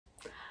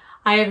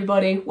Hi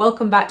everybody,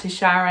 welcome back to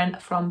Sharon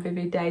from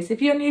Vivid Days.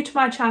 If you're new to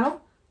my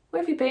channel,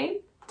 where have you been?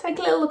 Take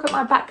a little look at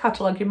my back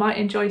catalogue. You might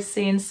enjoy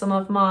seeing some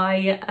of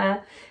my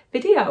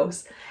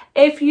videos.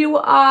 If you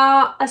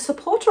are a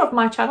supporter of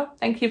my channel,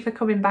 thank you for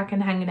coming back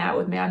and hanging out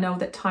with me. I know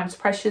that time's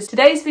precious.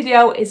 Today's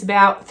video is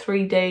about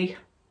 3D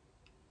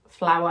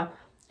flower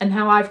and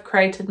how I've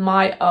created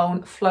my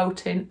own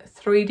floating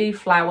 3D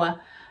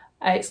flower.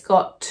 It's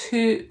got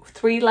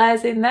three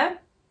layers in there.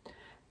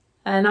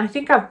 And I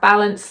think I've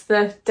balanced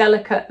the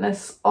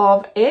delicateness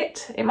of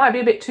it. It might be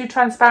a bit too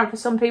transparent for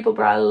some people,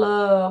 but I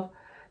love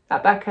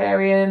that back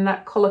area and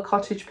that colour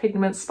cottage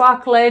pigment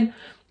sparkling.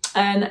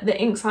 And the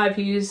inks I've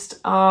used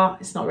are,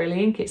 it's not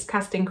really ink, it's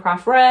casting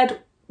craft red,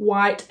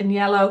 white and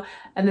yellow.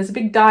 And there's a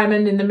big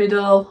diamond in the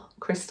middle,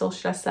 crystal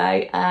should I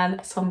say,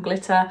 and some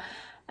glitter.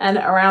 And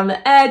around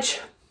the edge,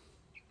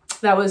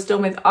 that was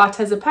done with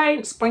Arteza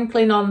paint,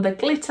 sprinkling on the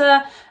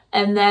glitter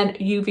and then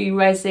UV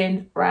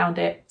resin around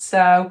it.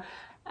 So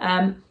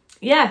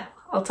yeah,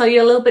 I'll tell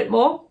you a little bit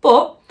more,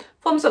 but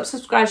thumbs up,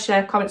 subscribe,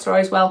 share, comments are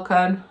always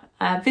welcome.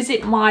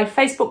 Visit my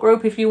Facebook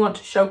group if you want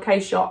to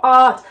showcase your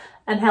art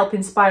and help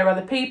inspire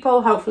other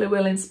people. Hopefully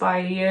we'll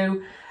inspire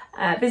you.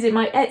 Visit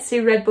my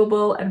Etsy,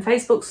 Redbubble and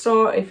Facebook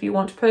store if you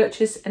want to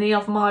purchase any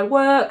of my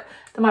work.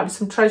 There might be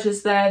some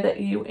treasures there that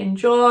you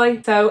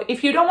enjoy. So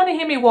if you don't want to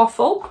hear me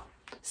waffle,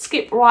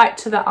 skip right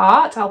to the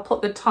art. I'll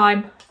put the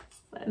time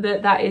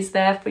that is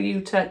there for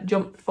you to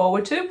jump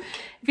forward to.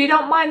 If you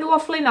don't mind the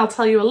waffling, I'll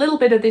tell you a little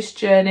bit of this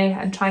journey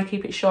and try and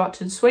keep it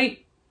short and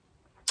sweet.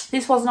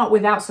 This was not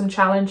without some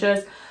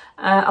challenges.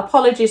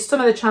 Apologies, some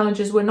of the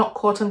challenges were not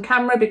caught on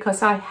camera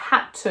because I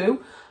had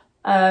to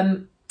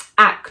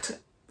act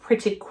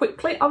pretty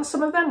quickly on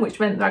some of them, which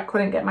meant that I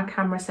couldn't get my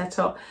camera set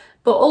up.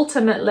 But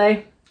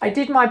ultimately, I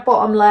did my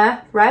bottom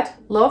layer, red,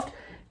 loved.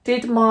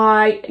 Did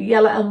my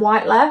yellow and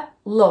white layer,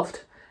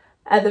 loved.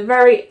 At the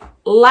very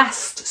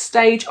last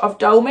stage of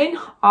doming,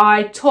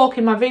 I talk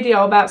in my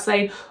video about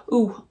saying,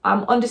 ooh,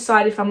 I'm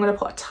undecided if I'm going to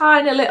put a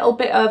tiny little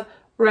bit of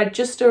red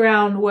just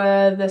around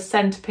where the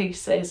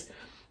centerpiece is.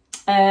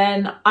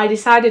 And I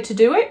decided to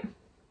do it.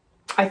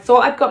 I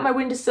thought I'd got my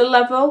windowsill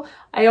level.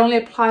 I only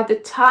applied the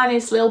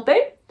tiniest little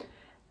bit.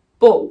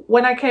 But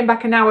when I came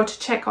back an hour to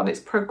check on its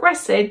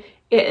progressing,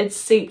 it had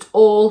seeped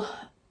all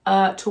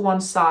to one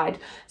side.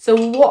 So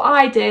what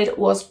I did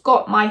was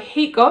got my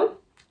heat gun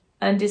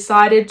and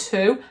decided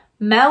to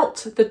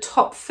melt the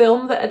top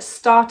film that had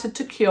started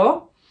to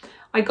cure.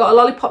 I got a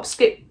lollipop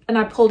skip and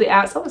I pulled it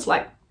out. It's almost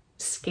like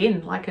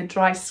skin, like a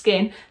dry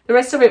skin. The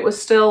rest of it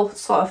was still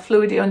sort of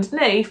fluidy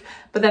underneath,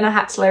 but then I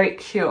had to let it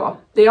cure.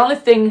 The only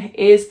thing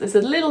is there's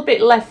a little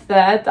bit left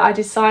there that I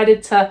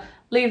decided to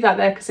leave that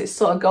there because it's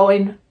sort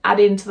of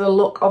adding to the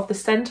look of the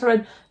centre,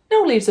 and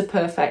no leaves are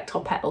perfect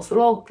or petals. They're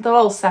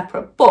all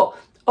separate. But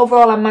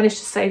overall I managed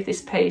to save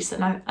this piece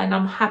and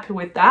I'm happy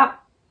with that.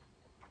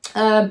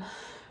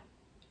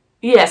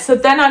 Yeah, so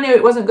then I knew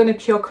it wasn't going to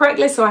cure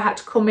correctly, so I had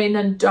to come in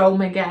and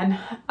dome again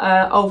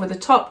over the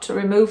top to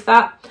remove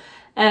that.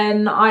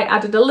 And I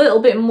added a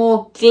little bit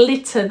more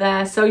glitter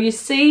there. So you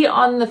see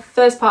on the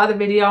first part of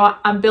the video,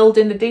 I'm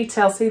building the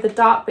detail. See the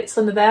dark bits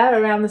under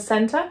there around the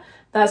centre?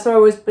 That's where I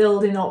was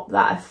building up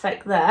that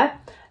effect there.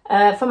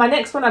 For my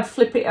next one, I'd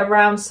flip it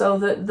around so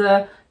that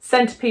the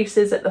centerpiece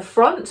is at the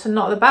front and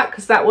not the back,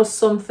 because that was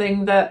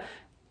something that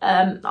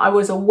I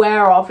was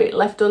aware of. It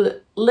left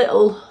a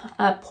little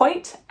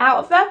point out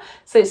of there,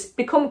 so it's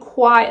become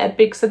quite a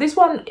big. So this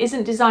one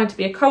isn't designed to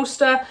be a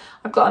coaster.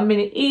 I've got a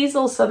mini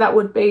easel, so that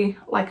would be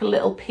like a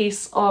little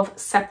piece of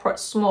separate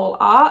small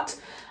art.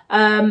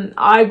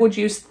 I would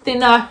use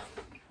thinner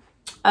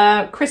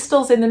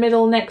crystals in the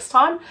middle next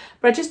time,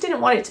 but I just didn't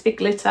want it to be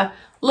glitter.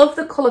 Love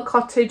the colour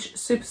cottage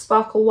super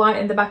sparkle white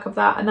in the back of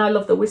that, and I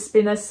love the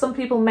wispiness. Some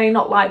people may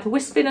not like the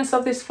wispiness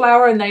of this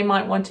flower and they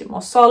might want it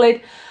more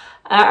solid.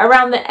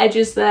 Around the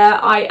edges there,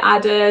 I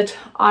added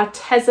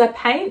Arteza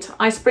paint.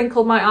 I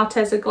sprinkled my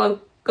Arteza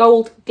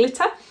gold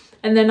glitter,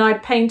 and then I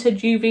painted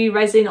UV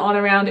resin on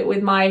around it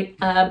with my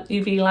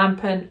UV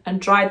lamp and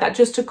dried that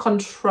just to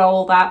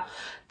control that.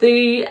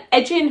 The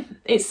edging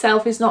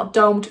itself is not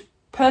domed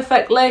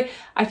perfectly.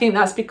 I think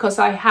that's because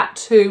I had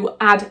to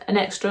add an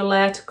extra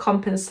layer to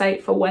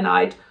compensate for when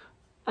I'd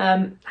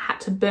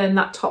had to burn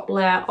that top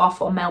layer off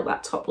or melt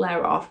that top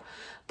layer off.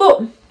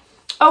 But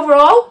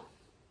overall,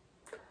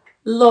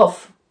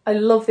 I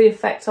love the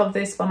effect of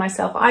this for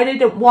myself. I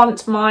didn't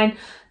want mine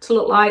to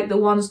look like the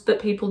ones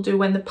that people do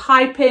when they're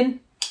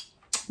piping.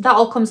 That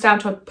all comes down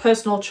to a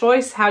personal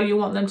choice, how you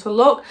want them to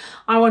look.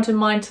 I wanted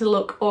mine to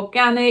look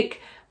organic,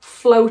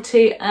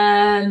 floaty,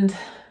 and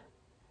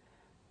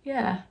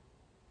yeah,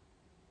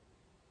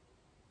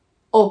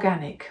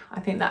 organic. I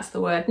think that's the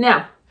word.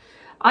 Now,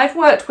 I've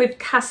worked with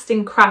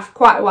casting craft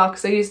quite a while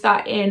because I use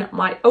that in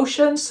my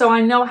ocean, so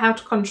I know how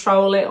to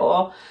control it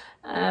or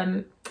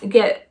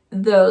get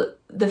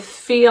the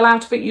feel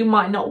out of it. You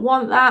might not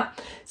want that,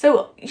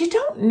 so you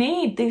don't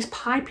need these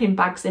piping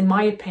bags, in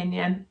my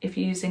opinion, if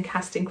you're using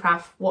casting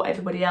craft, what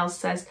everybody else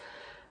says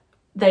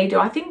they do.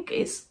 I think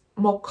it's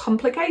more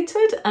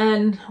complicated,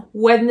 and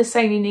when they're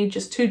saying you need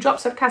just 2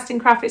 drops of casting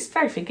craft, it's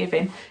very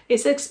forgiving.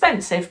 It's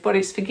expensive, but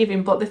it's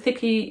forgiving. But the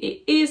thicker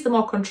it is, the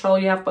more control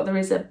you have, but there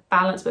is a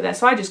balance with it.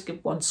 So I just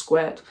give 1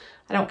 squirt.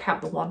 I don't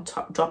count the 1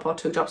 drop or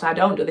 2 drops. I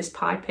don't do this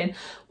piping.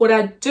 What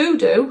I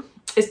do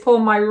is pour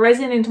my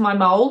resin into my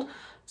mold,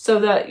 so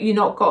that you're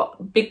not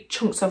got big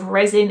chunks of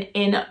resin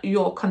in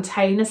your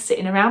container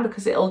sitting around,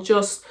 because it'll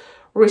just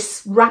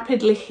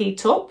rapidly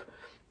heat up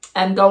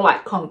and go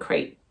like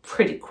concrete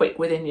pretty quick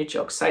within your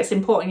jug. So it's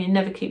important you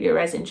never keep your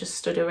resin just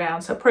stood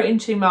around. So put it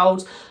into your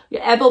molds.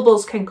 Your air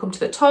bubbles can come to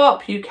the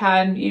top. You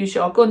can use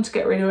your gun to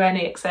get rid of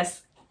any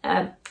excess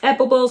air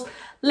bubbles.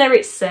 Let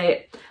it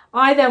sit.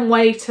 I then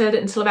waited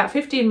until about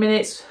 15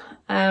 minutes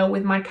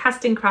with my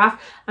casting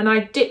craft, and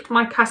I dipped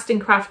my casting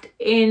craft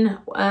in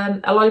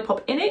a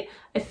lollipop in it,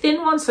 a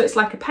thin one, so it's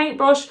like a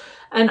paintbrush,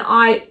 and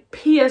I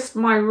pierced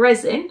my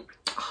resin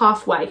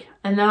halfway,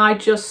 and then I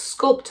just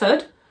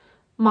sculpted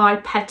my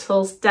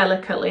petals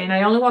delicately, and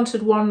I only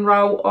wanted 1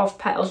 row of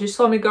petals. You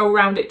saw me go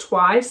around it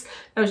twice.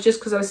 That was just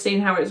because I was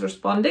seeing how it was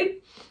responding.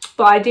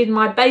 But I did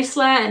my base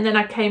layer, and then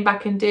I came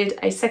back and did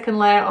a second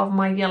layer of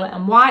my yellow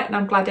and white, and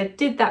I'm glad I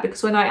did that,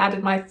 because when I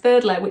added my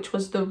third layer, which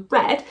was the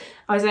red,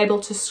 I was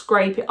able to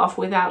scrape it off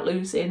without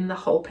losing the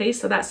whole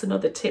piece. So that's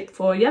another tip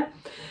for you.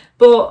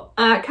 But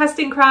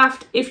casting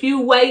craft, if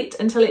you wait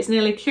until it's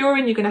nearly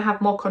curing, you're going to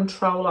have more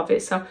control of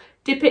it. So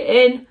dip it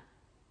in,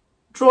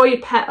 draw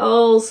your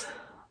petals,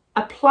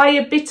 apply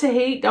a bit of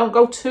heat, don't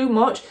go too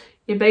much.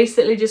 You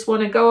basically just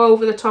want to go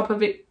over the top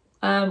of it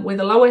with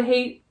a lower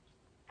heat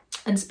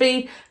and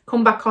speed,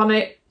 come back on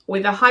it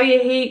with a higher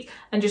heat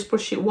and just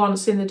push it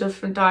once in the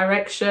different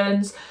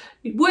directions.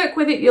 Work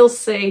with it, you'll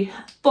see,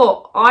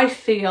 but I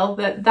feel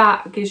that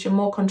that gives you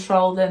more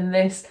control than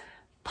this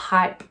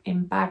pipe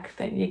in bag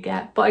that you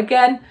get. But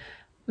again,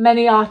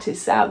 many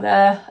artists out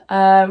there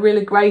are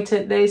really great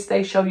at this.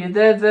 They show you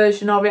their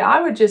version of it.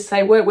 I would just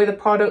say work with the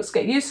products,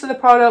 get used to the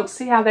products,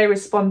 see how they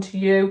respond to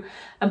you,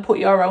 and put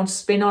your own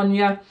spin on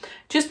you.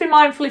 Just be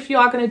mindful, if you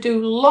are going to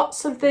do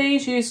lots of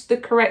these, use the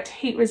correct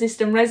heat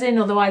resistant resin.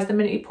 Otherwise, the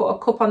minute you put a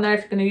cup on there,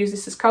 if you're going to use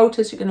this as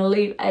coaters, you're going to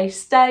leave a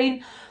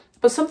stain.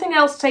 But something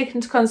else to take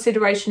into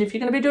consideration, if you're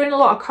going to be doing a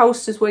lot of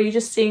coasters where you're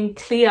just seeing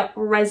clear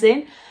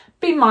resin,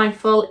 be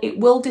mindful, it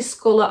will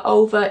discolour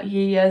over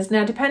years.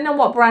 Now, depending on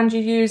what brand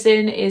you're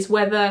using, is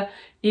whether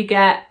you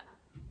get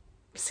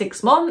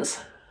 6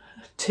 months,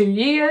 2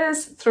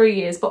 years, 3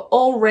 years, but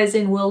all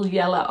resin will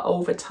yellow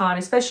over time,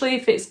 especially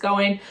if it's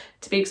going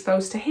to be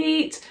exposed to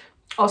heat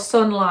or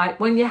sunlight.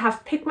 When you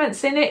have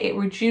pigments in it, it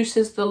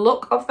reduces the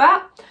look of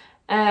that.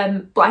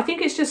 But I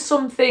think it's just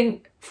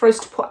something for us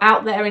to put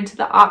out there into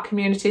the art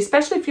community,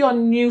 especially if you're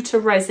new to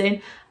resin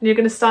and you're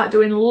going to start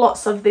doing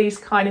lots of these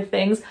kind of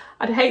things.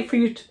 I'd hate for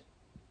you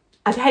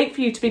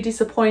to be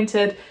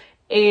disappointed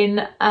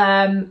in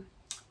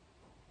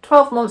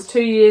 12 months,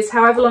 2 years,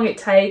 however long it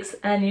takes,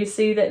 and you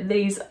see that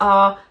these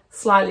are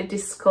slightly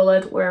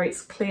discoloured where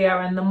it's clear.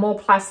 And the more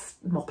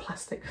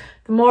plastic,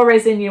 the more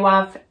resin you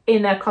have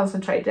in a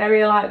concentrated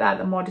area like that,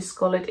 the more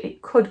discoloured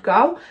it could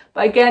go.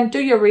 But again, do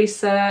your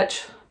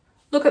research,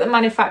 look at the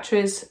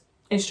manufacturer's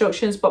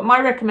instructions. But my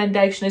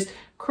recommendation is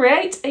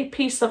create a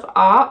piece of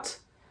art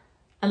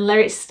and let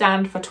it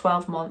stand for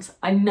 12 months.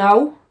 I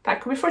know that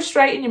could be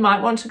frustrating. You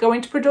might want to go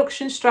into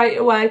production straight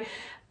away,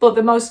 but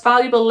the most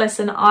valuable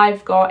lesson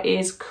I've got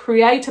is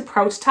create a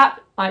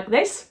prototype like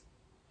this.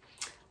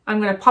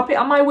 I'm going to pop it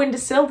on my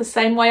windowsill the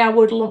same way I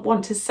would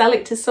want to sell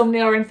it to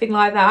somebody or anything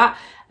like that,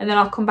 and then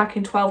I'll come back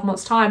in 12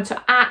 months time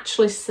to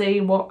actually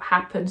see what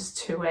happens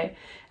to it.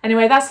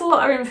 Anyway, that's a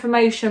lot of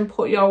information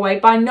put your way.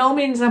 By no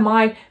means am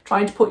I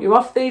trying to put you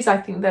off these. I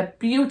think they're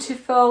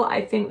beautiful.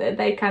 I think that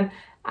they can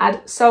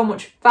add so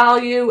much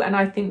value, and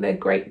I think they're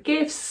great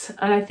gifts,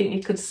 and I think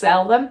you could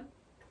sell them.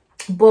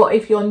 But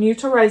if you're new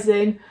to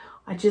resin,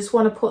 I just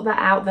want to put that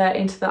out there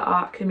into the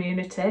art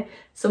community,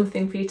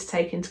 something for you to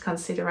take into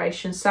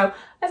consideration. So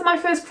as my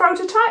first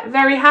prototype,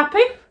 very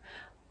happy.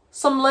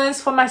 Some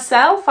learns for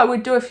myself. I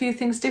would do a few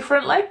things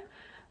differently.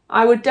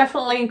 I would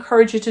definitely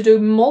encourage you to do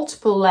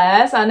multiple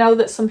layers. I know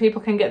that some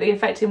people can get the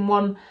effect in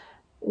one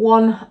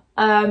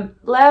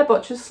layer,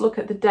 but just look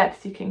at the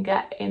depth you can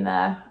get in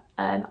there.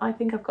 And I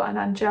think I've got an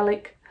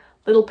angelic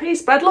little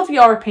piece, but I'd love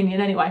your opinion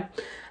anyway.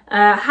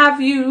 Have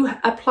you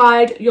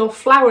applied your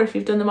flower, if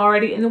you've done them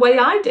already, in the way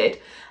I did?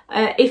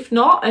 If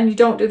not, and you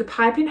don't do the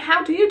piping,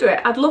 how do you do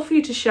it? I'd love for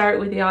you to share it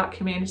with the art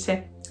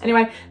community.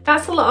 Anyway,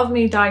 that's a lot of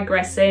me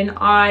digressing.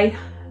 I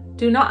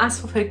do not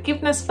ask for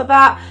forgiveness for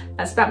that.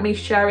 That's about me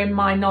sharing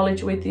my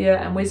knowledge with you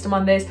and wisdom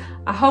on this.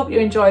 I hope you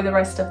enjoy the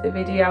rest of the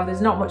video.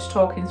 There's not much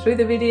talking through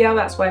the video.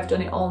 That's why I've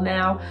done it all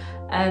now.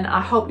 And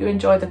I hope you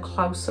enjoy the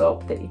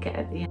close-up that you get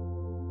at the end.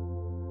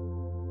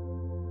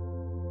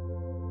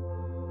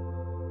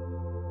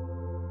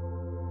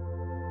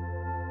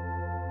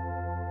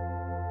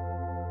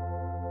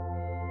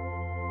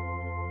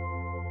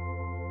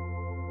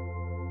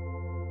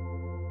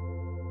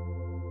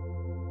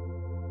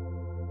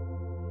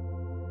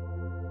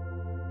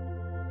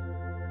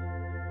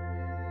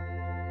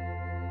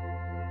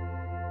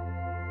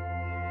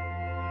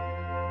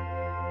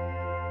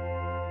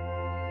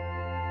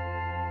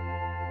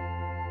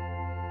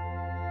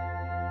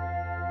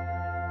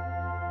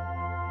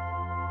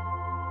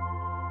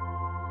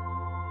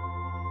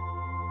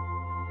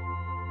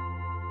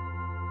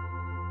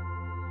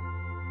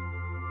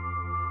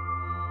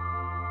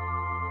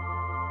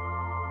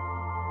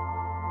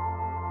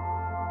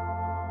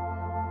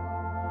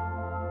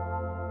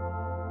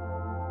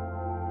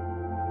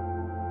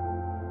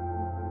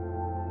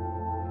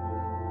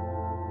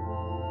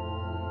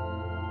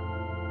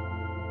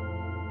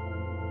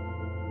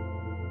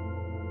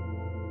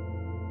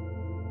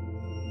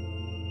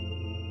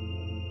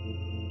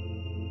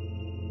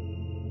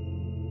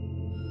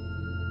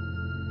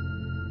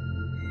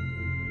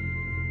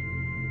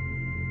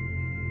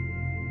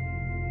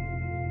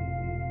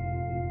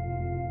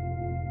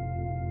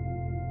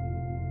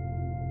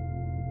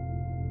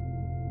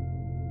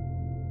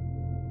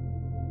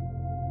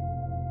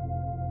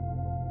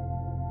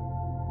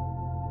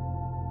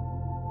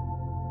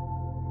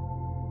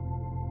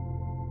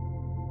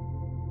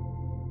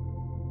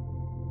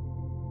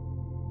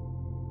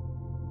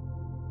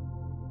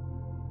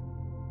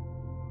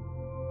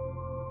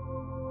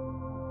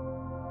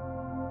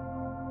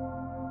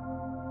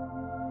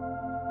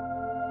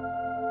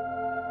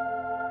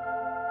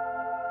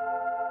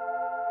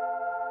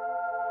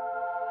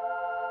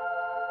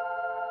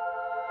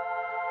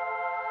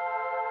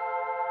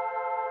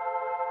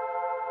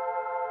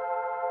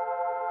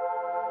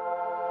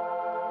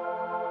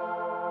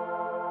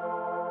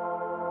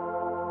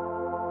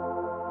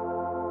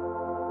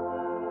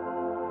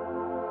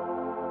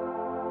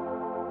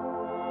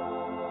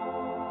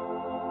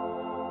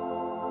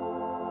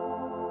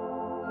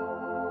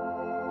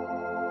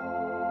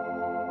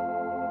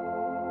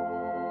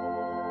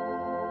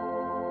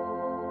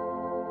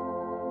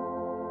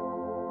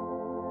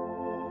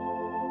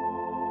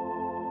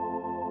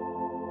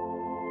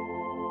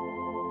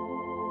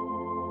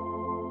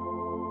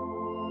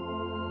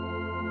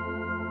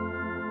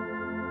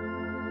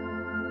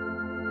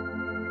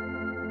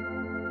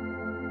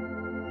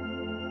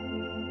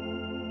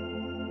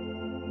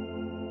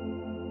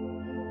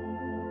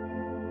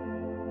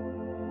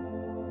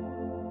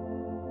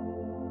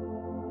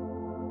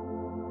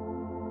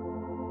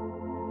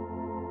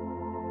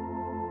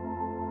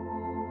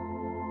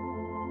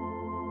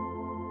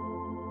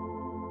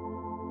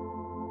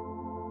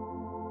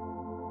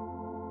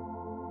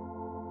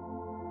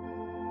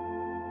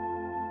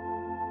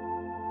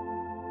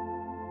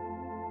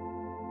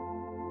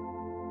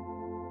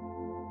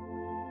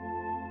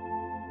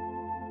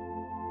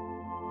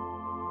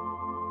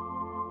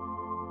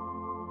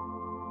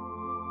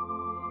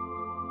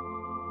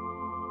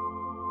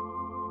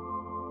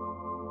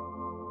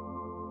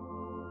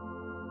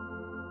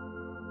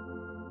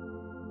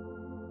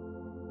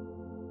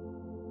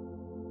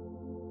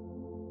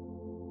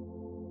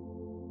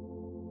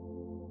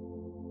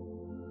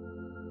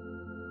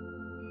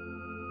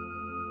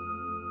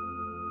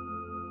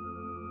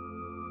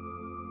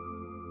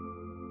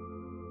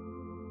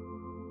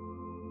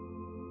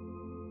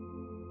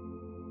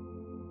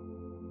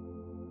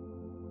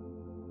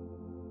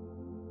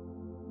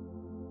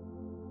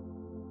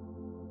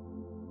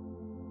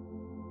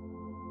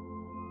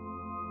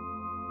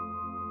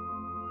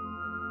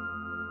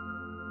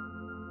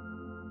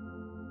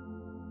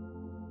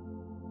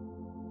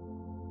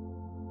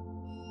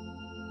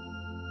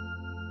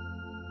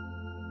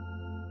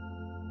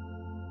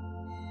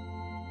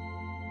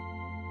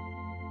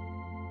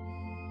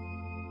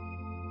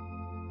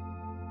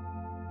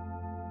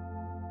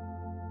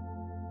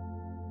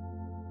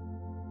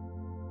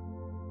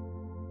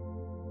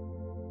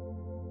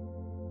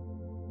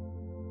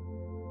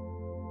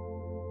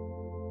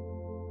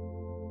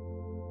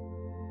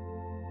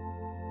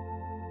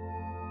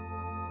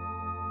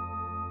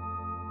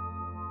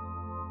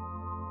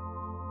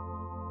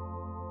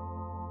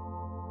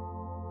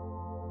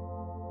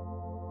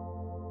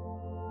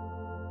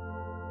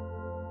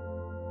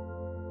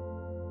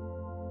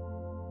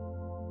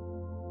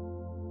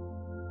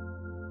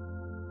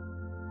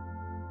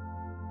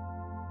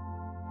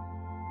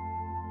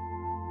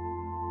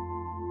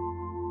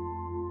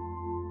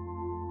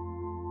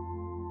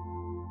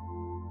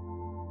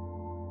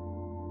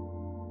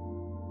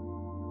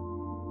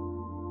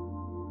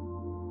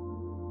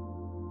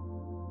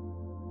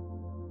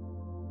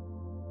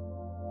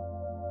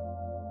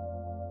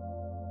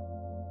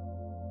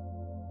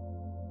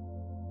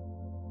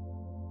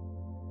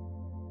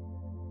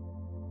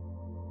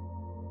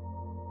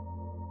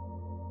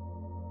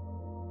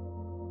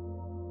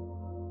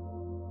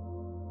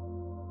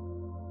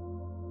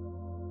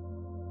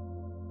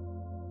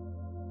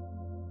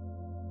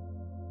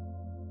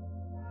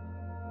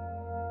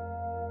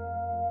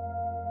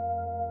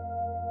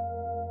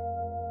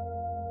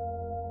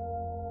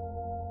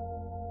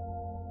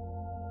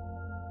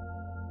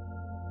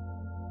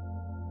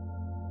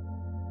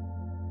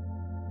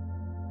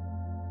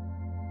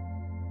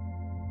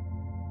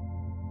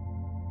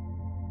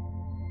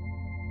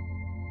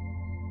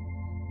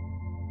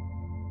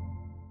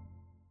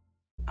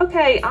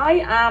 Okay,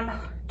 I am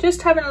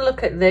just having a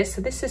look at this.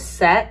 So this is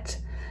set.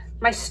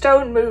 My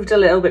stone moved a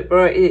little bit,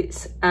 but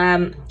it's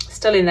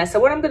still in there. So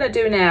what I'm going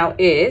to do now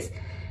is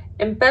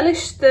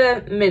embellish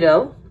the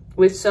middle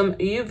with some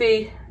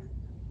UV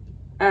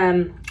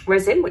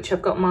resin, which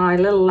I've got my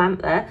little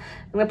lamp there.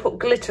 I'm going to put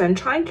glitter and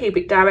try and keep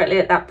it directly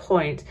at that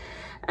point.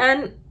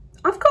 And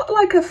I've got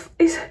like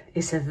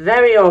it's a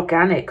very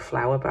organic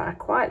flower, but I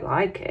quite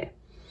like it.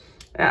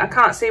 I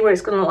can't see what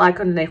it's going to look like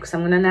underneath because I'm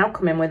going to now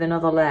come in with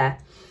another layer.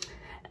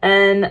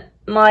 And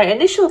my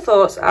initial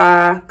thoughts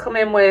are come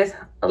in with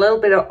a little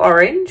bit of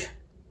orange,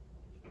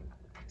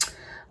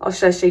 or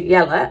should I say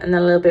yellow, and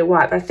then a little bit of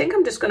white. But I think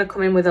I'm just going to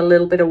come in with a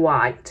little bit of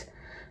white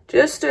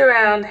just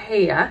around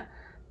here.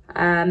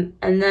 And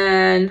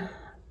then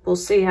we'll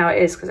see how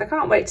it is, because I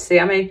can't wait to see.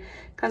 I mean,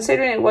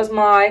 considering it was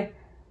my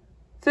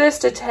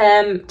first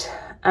attempt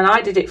and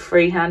I did it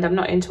freehand, I'm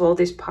not into all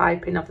this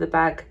piping of the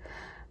bag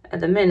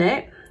at the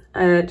minute,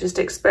 just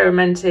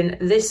experimenting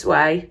this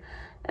way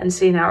and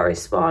seeing how it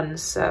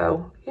responds.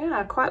 So yeah,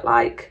 I quite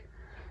like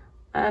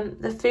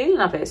the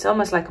feeling of it. It's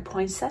almost like a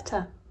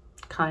poinsettia,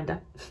 kind of,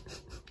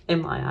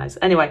 in my eyes.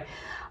 Anyway,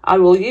 I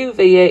will UV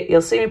it.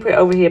 You'll see me put it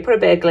over here, put a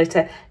bit of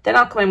glitter. Then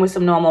I'll come in with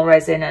some normal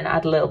resin and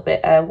add a little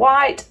bit of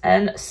white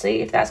and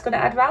see if that's going to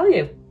add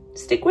value.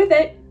 Stick with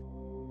it.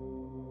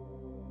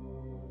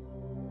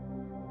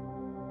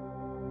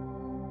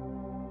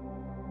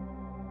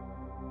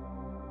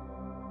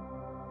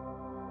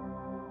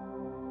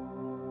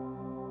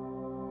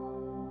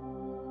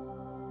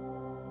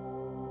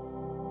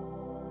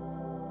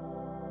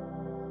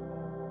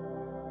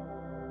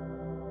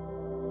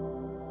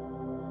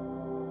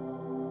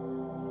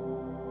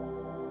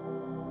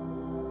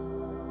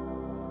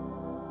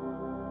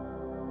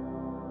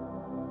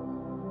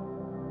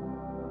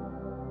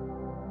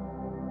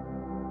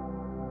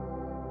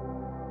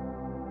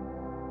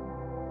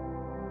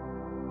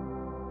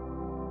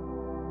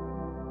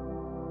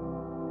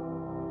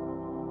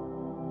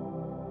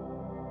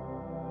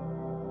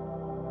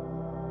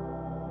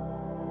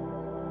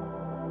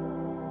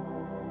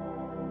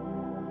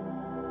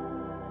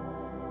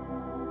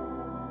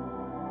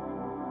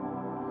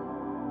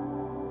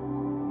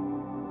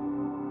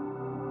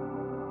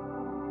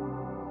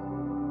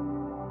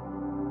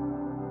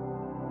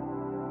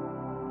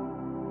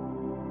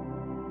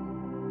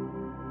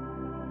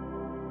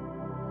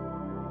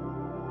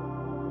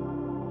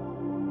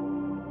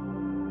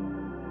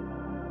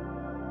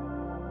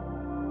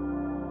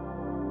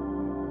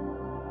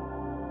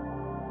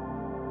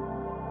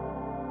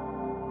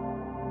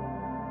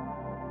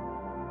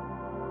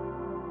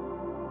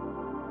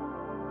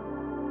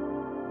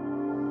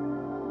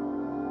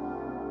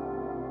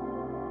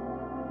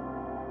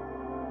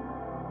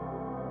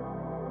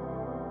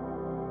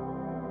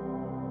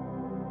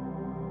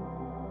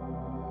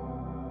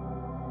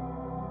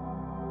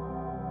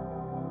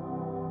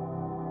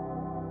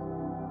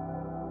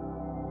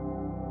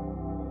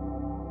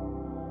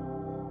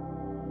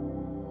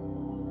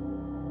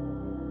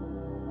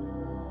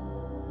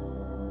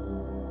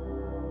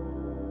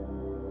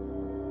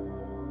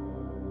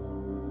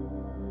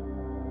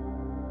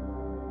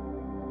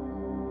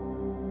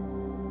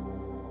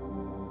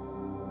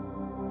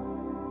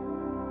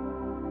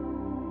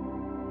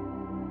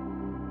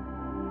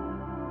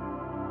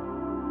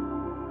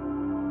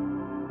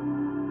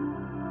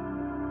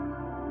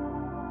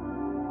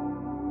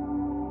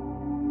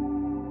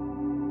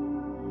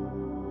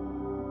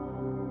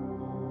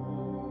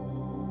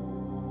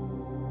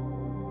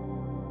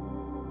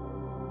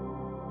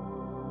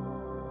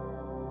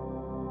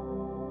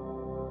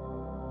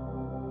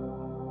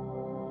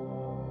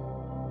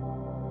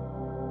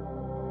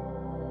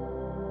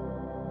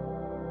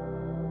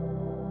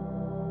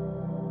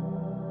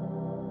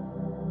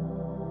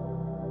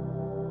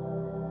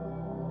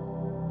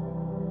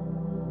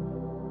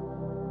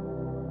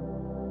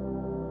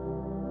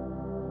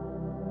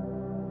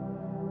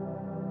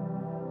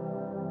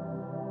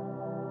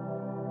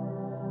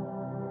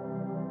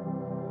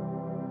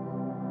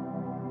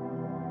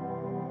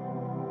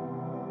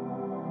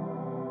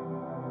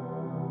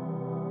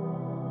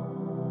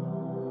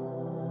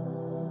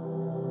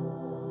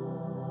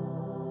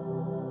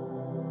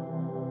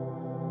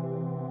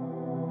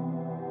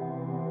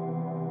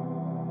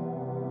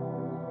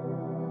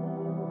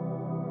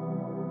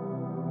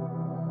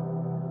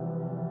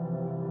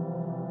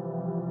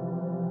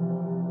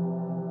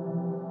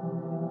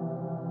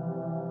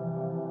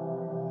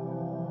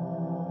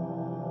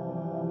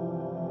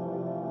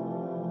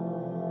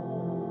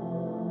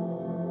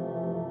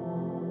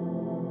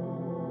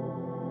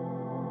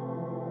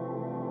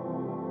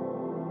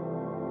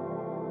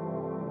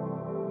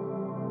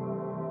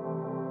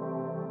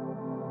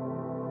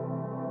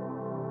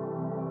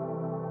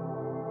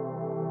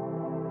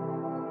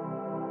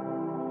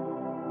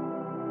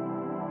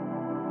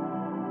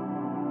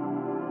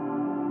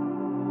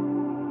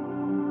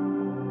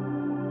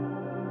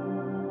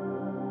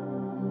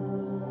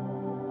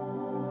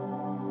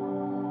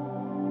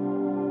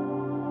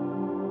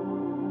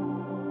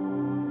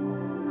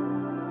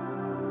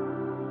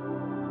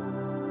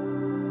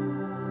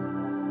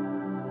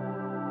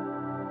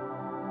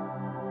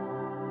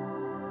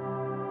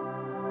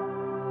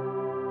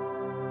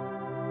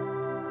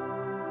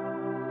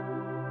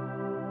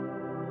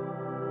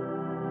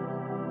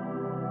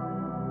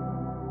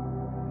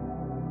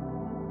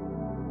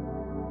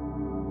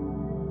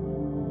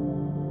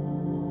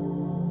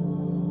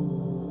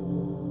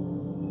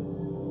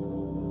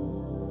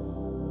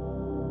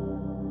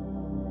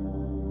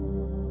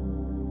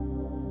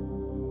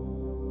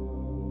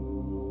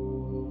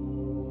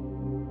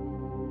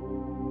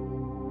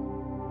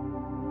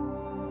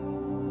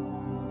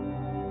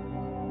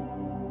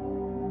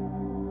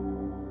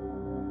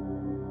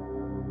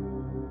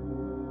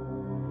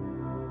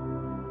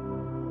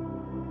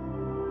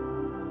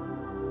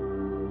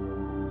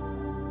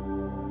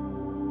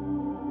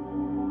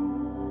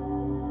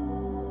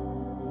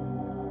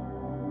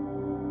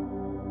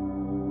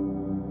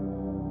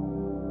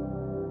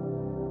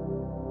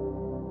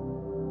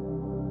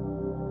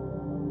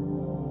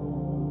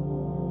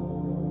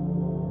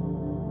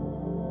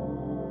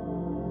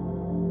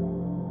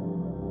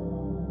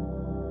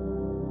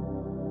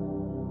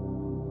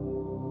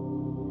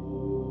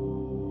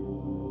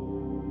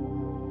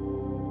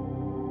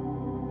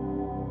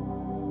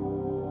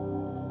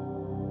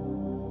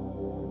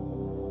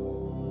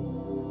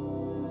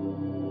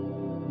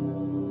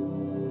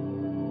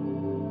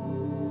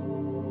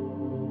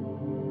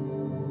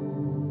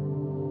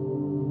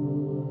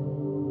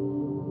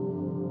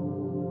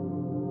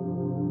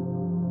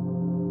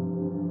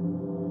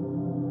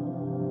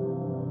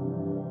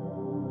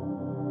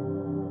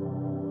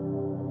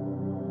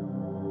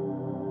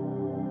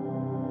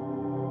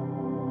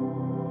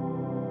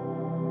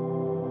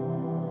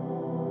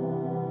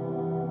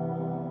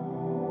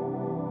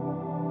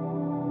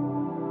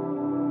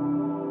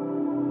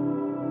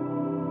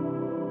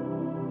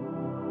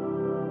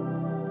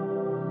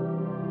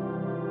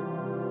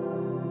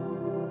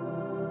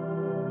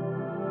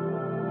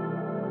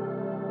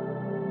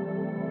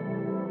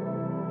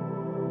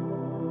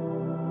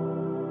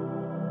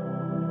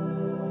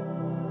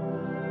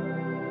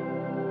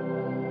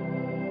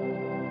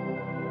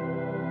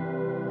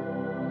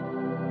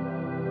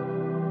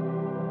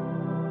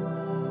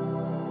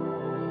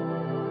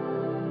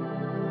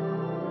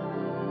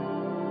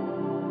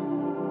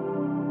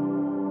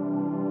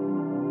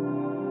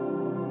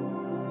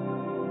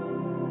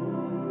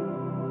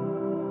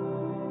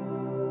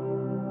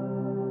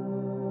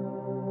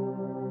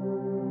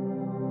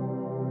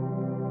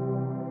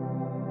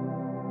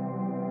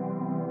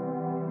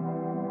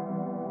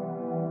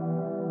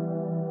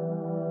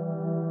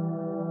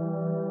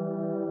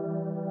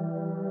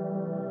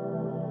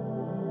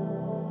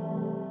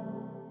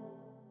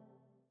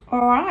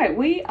 All right,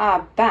 we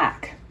are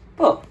back.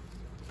 But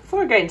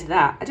before I get into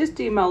that, I just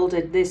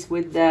demolded this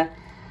with the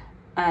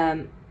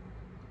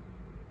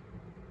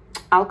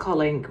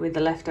alcohol ink with the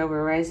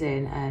leftover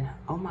resin, and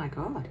oh my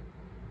God,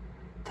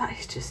 that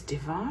is just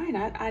divine.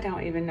 I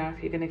don't even know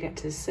if you're going to get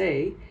to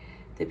see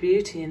the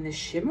beauty and the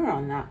shimmer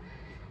on that.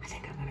 I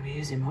think I'm going to be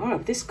using more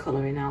of this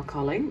colour in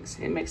alcohol inks.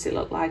 It makes it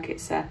look like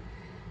it's a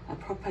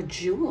proper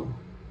jewel.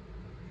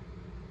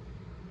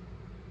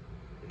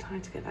 I'm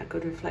trying to get that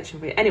good reflection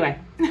for you. Anyway,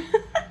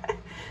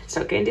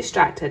 stop getting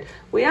distracted.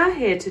 We are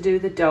here to do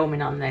the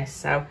doming on this.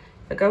 So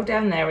if I go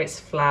down there, it's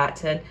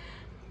flat,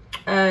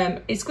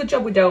 and it's a good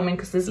job with doming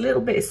because there's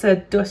little bits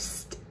of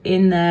dust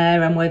in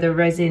there and where the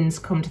resins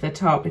come to the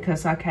top,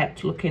 because I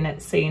kept looking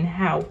at seeing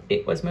how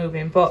it was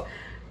moving. But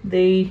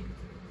the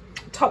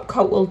top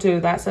coat will do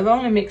that. So I've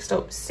only mixed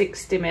up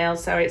 60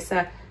 mils, so it's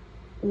a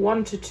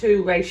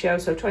 1:2 ratio,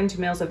 so 20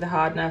 mils of the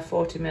hardener,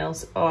 40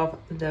 mils of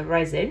the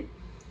resin.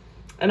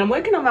 And I'm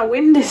working on my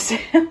windowsill.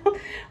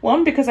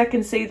 One, because I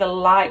can see the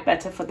light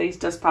better for these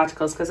dust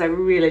particles, because I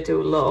really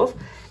do love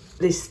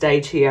this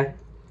stage here.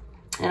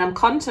 And I'm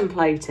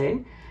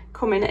contemplating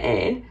coming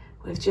in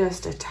with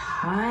just a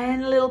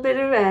tiny little bit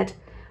of red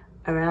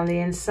around the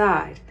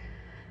inside.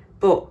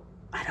 But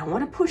I don't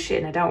want to push it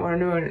and I don't want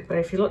to ruin it. But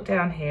if you look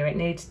down here, it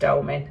needs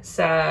doming.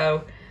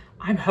 So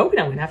I'm hoping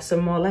I'm going to have some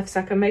more left so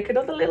I can make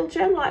another little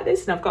gem like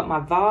this. And I've got my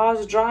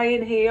vase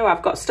drying here.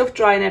 I've got stuff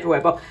drying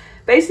everywhere. But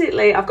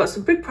basically, I've got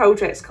some big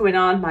projects coming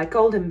on, my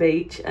Golden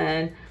Beach,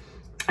 and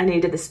I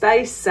needed the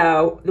space.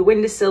 So the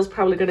windowsill's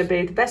probably going to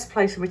be the best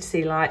place for me to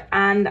see light.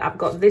 And I've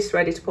got this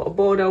ready to put a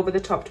board over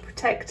the top to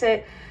protect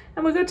it.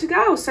 And we're good to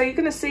go. So you're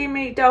going to see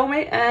me dome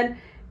it. And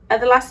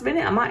at the last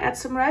minute, I might add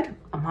some red.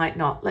 I might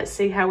not. Let's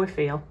see how we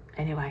feel.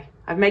 Anyway,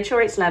 I've made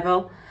sure it's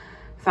level.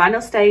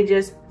 Final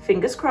stages,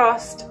 fingers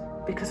crossed,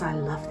 because I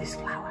love this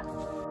flower.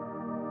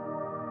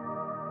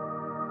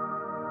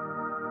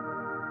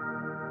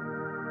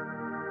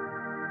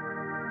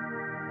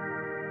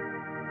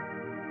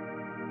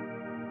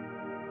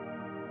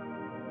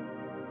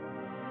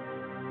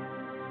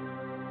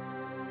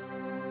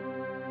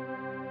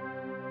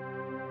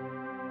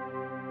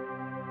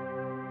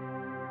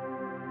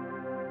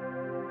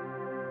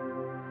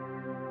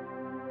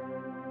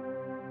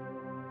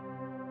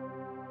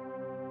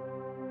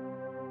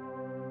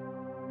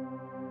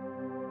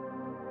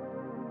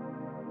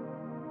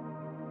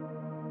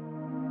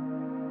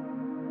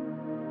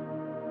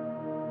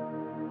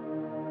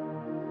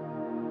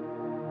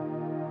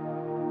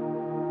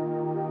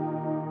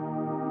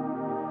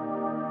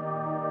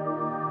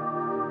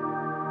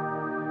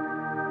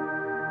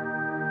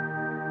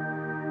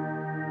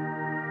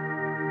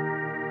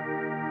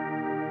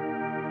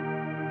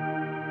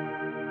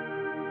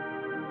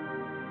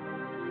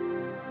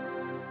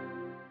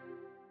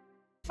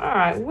 All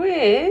right,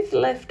 with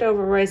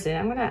leftover resin,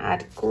 I'm going to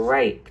add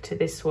grape to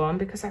this one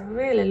because I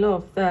really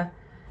love the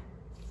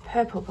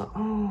purple, but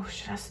oh,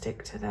 should I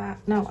stick to that?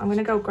 No, I'm going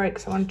to go grape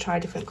because I want to try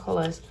different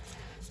colours.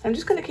 I'm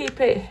just going to keep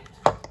it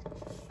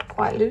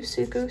quite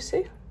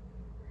loosey-goosey.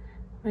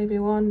 Maybe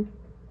 1,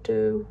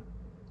 2,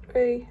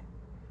 3,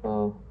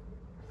 4,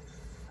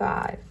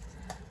 5.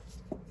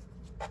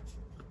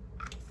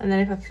 And then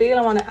if I feel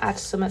I want to add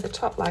some at the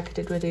top like I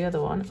did with the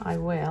other one, I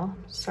will.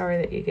 Sorry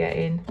that you're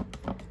getting...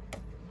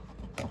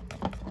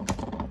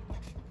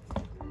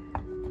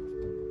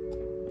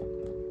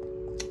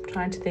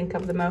 trying to think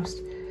of the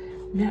most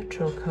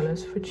natural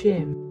colours for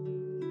Jim.